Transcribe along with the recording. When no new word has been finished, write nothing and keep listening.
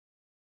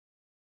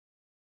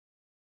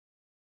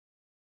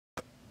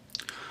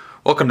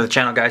Welcome to the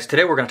channel, guys.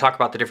 Today we're going to talk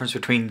about the difference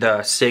between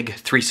the Sig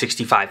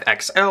 365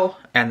 XL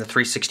and the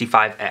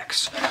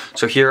 365X.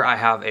 So here I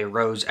have a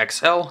Rose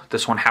XL.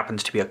 This one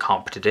happens to be a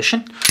comp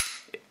edition.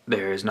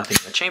 There is nothing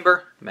in the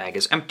chamber. Mag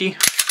is empty.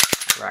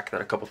 I'll rack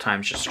that a couple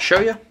times just to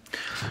show you.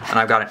 And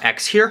I've got an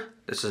X here.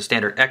 This is a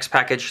standard X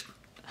package.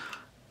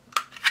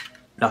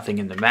 Nothing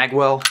in the mag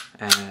well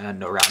and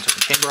no rounds in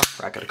the chamber.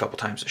 I'll rack it a couple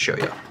times to show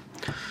you.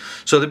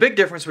 So the big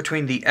difference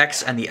between the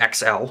X and the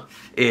XL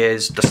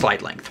is the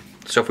slide length.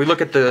 So if we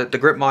look at the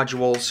grip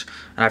modules,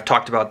 and I've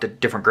talked about the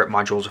different grip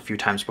modules a few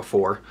times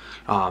before.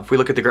 If we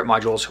look at the grip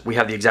modules, we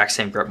have the exact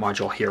same grip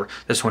module here.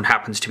 This one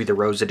happens to be the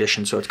Rose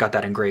edition, so it's got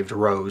that engraved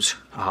Rose.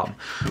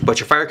 But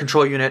your fire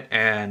control unit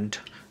and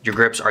your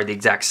grips are the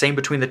exact same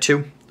between the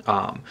two.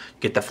 You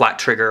get the flat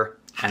trigger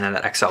and then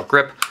that XL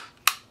grip.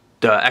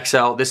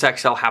 This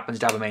XL happens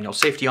to have a manual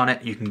safety on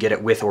it. You can get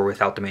it with or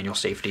without the manual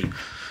safety.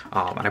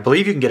 And I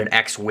believe you can get an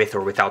X with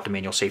or without the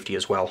manual safety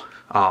as well.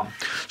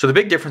 So the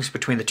big difference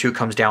between the two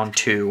comes down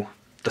to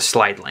the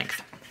slide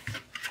length.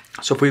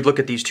 So if we look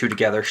at these two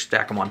together,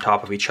 stack them on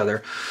top of each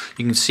other,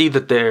 you can see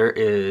that there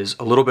is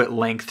a little bit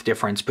length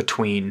difference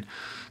between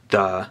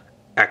the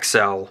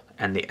XL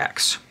and the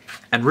X.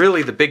 And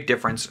really the big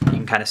difference, you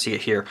can kind of see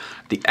it here,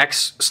 the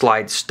X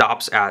slide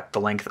stops at the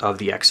length of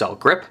the XL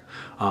grip,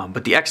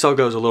 but the XL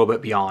goes a little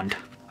bit beyond.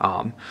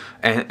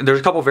 And there's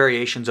a couple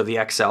variations of the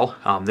XL.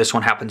 This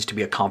one happens to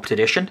be a comp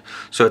edition,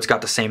 so it's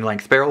got the same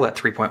length barrel, that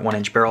 3.1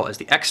 inch barrel as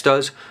the X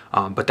does,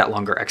 but that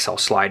longer XL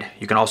slide.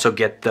 You can also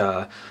get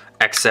the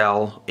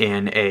XL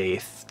in a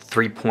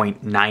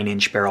 3.9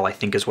 inch barrel, I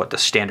think is what the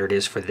standard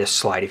is for this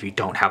slide if you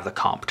don't have the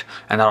comped,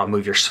 and that'll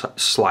move your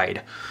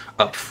slide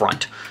up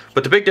front.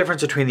 But the big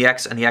difference between the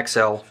X and the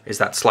XL is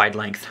that slide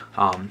length.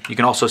 You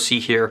can also see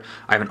here,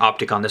 I have an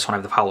optic on this one.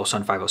 I have the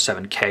Holosun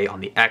 507K on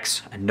the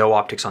X and no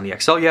optics on the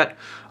XL yet.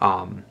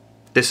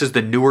 This is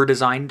the newer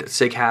design that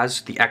Sig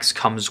has. The X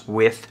comes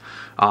with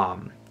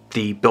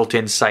the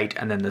built-in sight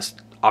and then this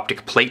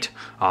optic plate.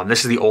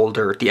 This is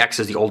the X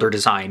is the older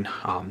design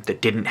that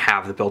didn't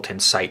have the built-in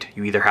sight.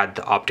 You either had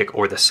the optic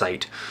or the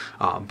sight.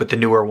 But the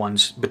newer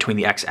ones between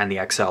the X and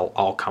the XL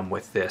all come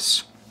with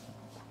this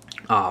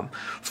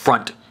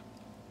front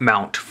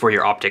mount for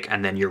your optic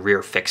and then your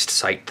rear fixed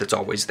sight that's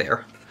always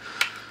there.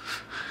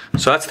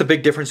 So that's the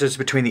big differences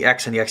between the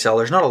X and the XL.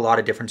 There's not a lot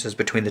of differences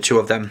between the two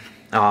of them.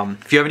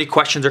 If you have any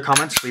questions or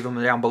comments, leave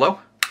them down below.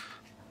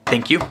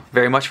 Thank you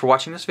very much for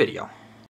watching this video.